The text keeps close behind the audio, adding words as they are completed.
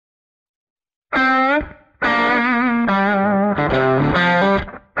Hello,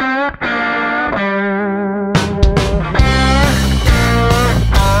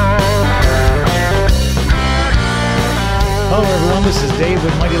 everyone. This is Dave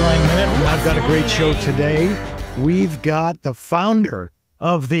with Mighty Line Minute, and I've got a great show today. We've got the founder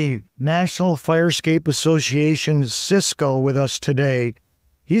of the National Firescape Association, Cisco, with us today.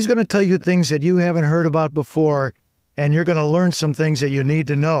 He's going to tell you things that you haven't heard about before, and you're going to learn some things that you need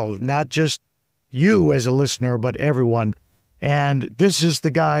to know, not just you as a listener, but everyone. And this is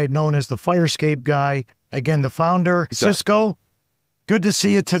the guy known as the Firescape guy. Again, the founder, Cisco. Good to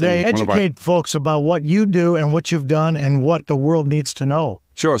see you today. Educate folks about what you do and what you've done and what the world needs to know.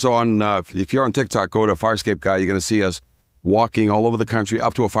 Sure. So if you're on TikTok, go to Firescape Guy. You're going to see us walking all over the country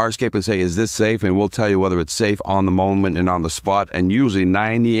up to a firescape and say, is this safe? And we'll tell you whether it's safe on the moment and on the spot. And usually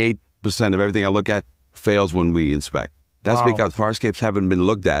 98% of everything I look at fails when we inspect. That's because firescapes haven't been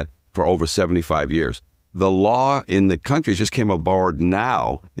looked at for over 75 years. The law in the country just came aboard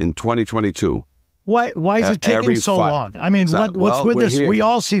now in 2022. Why is it taking so long? I mean, what's with this? We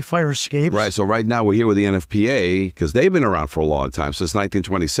all see fire escapes. Right. So right now we're here with the NFPA because they've been around for a long time, since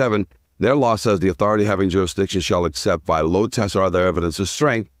 1927. Their law says the authority having jurisdiction shall accept by load tests or other evidence of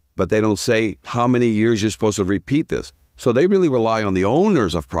strength, but they don't say how many years you're supposed to repeat this. So they really rely on the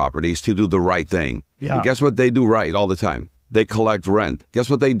owners of properties to do the right thing. Yeah. And guess what they do right all the time? They collect rent. Guess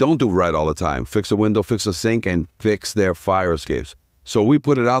what they don't do right all the time? Fix a window, fix a sink, and fix their fire escapes. So we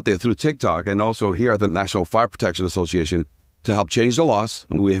put it out there through TikTok and also here at the National Fire Protection Association to help change the laws.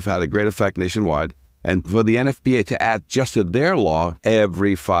 We have had a great effect nationwide. And for the NFPA to add just to their law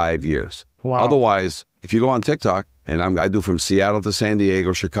every 5 years. Wow. Otherwise, if you go on TikTok, and I do from Seattle to San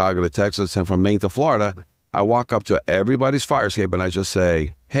Diego, Chicago to Texas, and from Maine to Florida, I walk up to everybody's fire escape and I just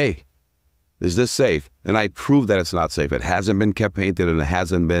say, hey, is this safe? And I prove that it's not safe. It hasn't been kept painted and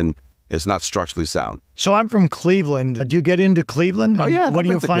it's not structurally sound. So I'm from Cleveland. Did you get into Cleveland? Oh, yeah. What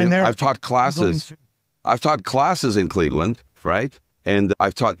do you find there? I've taught classes. I've taught classes in Cleveland, right? And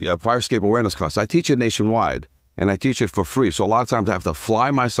I've taught fire escape awareness class. I teach it nationwide, and I teach it for free. So a lot of times I have to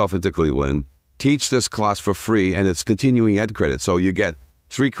fly myself into Cleveland, teach this class for free, and it's continuing ed credit. So you get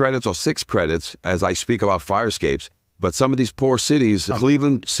 3 credits or 6 credits as I speak about fire escapes. But some of these poor cities,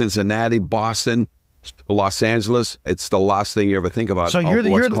 Cleveland, Cincinnati, Boston, Los Angeles, it's the last thing you ever think about. So you're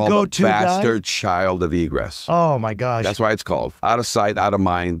the go-to bastard child of egress. Oh my gosh. That's why it's called. Out of sight, out of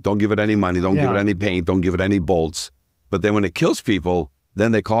mind. Don't give it any money. Don't give it any paint. Don't give it any bolts. But then when it kills people,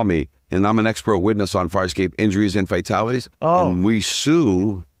 then they call me, and I'm an expert witness on fire escape injuries and fatalities. And we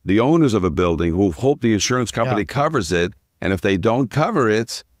sue the owners of a building who hope the insurance company covers it. And if they don't cover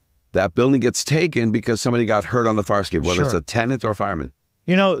it, that building gets taken because somebody got hurt on the fire escape, whether it's a tenant or a fireman.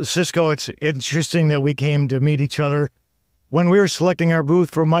 You know, Cisco, it's interesting that we came to meet each other. When we were selecting our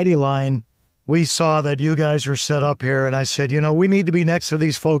booth for Mighty Line, we saw that you guys were set up here, and I said, you know, we need to be next to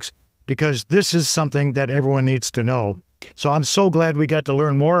these folks because this is something that everyone needs to know. So I'm so glad we got to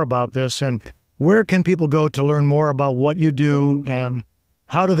learn more about this. And where can people go to learn more about what you do, and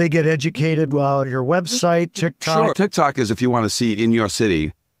how do they get educated? Well, your website, TikTok? Sure. TikTok is if you want to see in your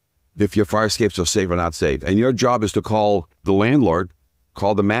city if your fire escapes are safe or not safe. And your job is to call the landlord,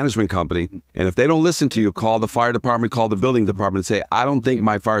 call the management company, and if they don't listen to you, call the fire department, call the building department and say, I don't think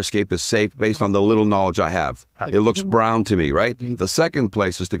my fire escape is safe based on the little knowledge I have. It looks brown to me, right? The second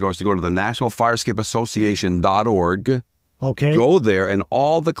place is to go to the National Firescape Association.org. Okay. Go there, and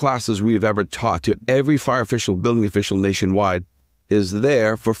all the classes we've ever taught to every fire official, building official nationwide is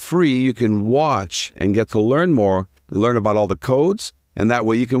there for free. You can watch and get to learn more, learn about all the codes. And that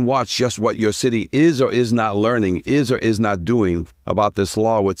way you can watch just what your city is or is not learning, is or is not doing about this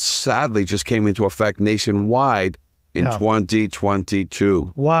law, which sadly just came into effect nationwide in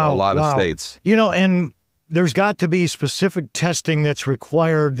 2022. Wow. A lot of states. You know, and there's got to be specific testing that's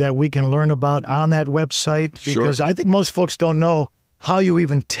required that we can learn about on that website. Because I think most folks don't know how you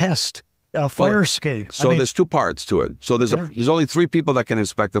even test a fire escape. So there's 2 parts to it. So there's only 3 people that can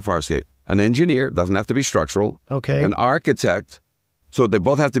inspect the fire escape. An engineer, doesn't have to be structural. Okay. An architect. So they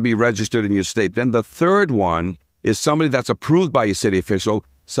both have to be registered in your state. Then the third one is somebody that's approved by your city official,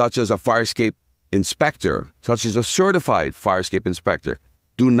 such as a fire escape inspector, such as a certified fire escape inspector.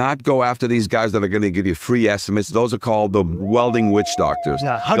 Do not go after these guys that are going to give you free estimates. Those are called the welding witch doctors.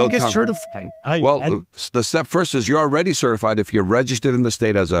 Yeah. How do you get certified? The step first is you're already certified if you're registered in the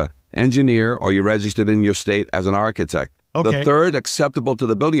state as an engineer or you're registered in your state as an architect. Okay. The third, acceptable to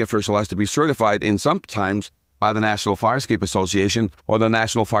the building official, has to be certified in sometimes by the National Firescape Association or the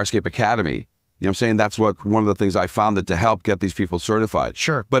National Firescape Academy. You know what I'm saying? That's one of the things I founded to help get these people certified.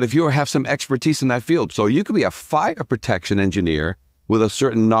 Sure. But if you have some expertise in that field, so you could be a fire protection engineer with a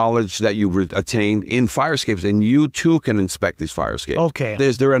certain knowledge that you've attained in fire escapes, and you too can inspect these fire escapes. Okay.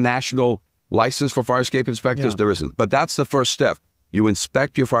 Is there a national license for fire escape inspectors? Yeah. There isn't. But that's the first step. You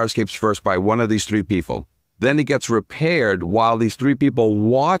inspect your fire escapes first by one of these 3 people. Then it gets repaired while these 3 people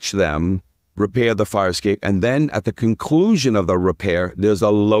watch them repair the fire escape. And then at the conclusion of the repair, there's a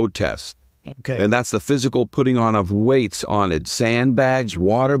load test. Okay. And that's the physical putting on of weights on it. Sandbags,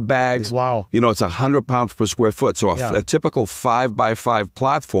 water bags. Wow. You know, it's 100 pounds per square foot. So a typical 5x5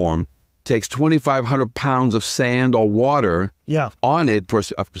 platform takes 2,500 pounds of sand or water on it for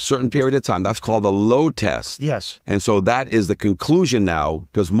a certain period of time. That's called a load test. Yes. And so that is the conclusion now,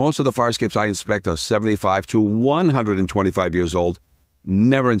 because most of the fire escapes I inspect are 75 to 125 years old,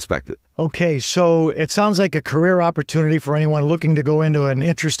 never inspected. Okay, so it sounds like a career opportunity for anyone looking to go into an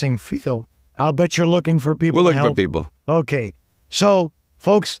interesting field. I'll bet you're looking for people We're to looking help. for people. Okay, so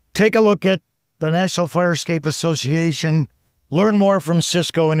folks, take a look at the National Fire Escape Association. Learn more from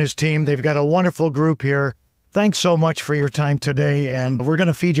Cisco and his team. They've got a wonderful group here. Thanks so much for your time today, and we're going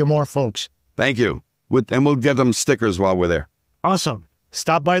to feed you more folks. Thank you. And we'll get them stickers while we're there. Awesome.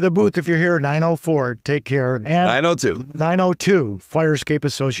 Stop by the booth if you're here, 904. Take care. And 902. 902, Fire Escape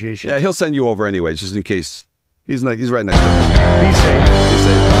Association. Yeah, he'll send you over anyway, just in case. He's right next to me. Be safe. Be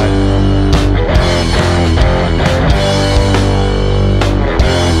safe. Bye.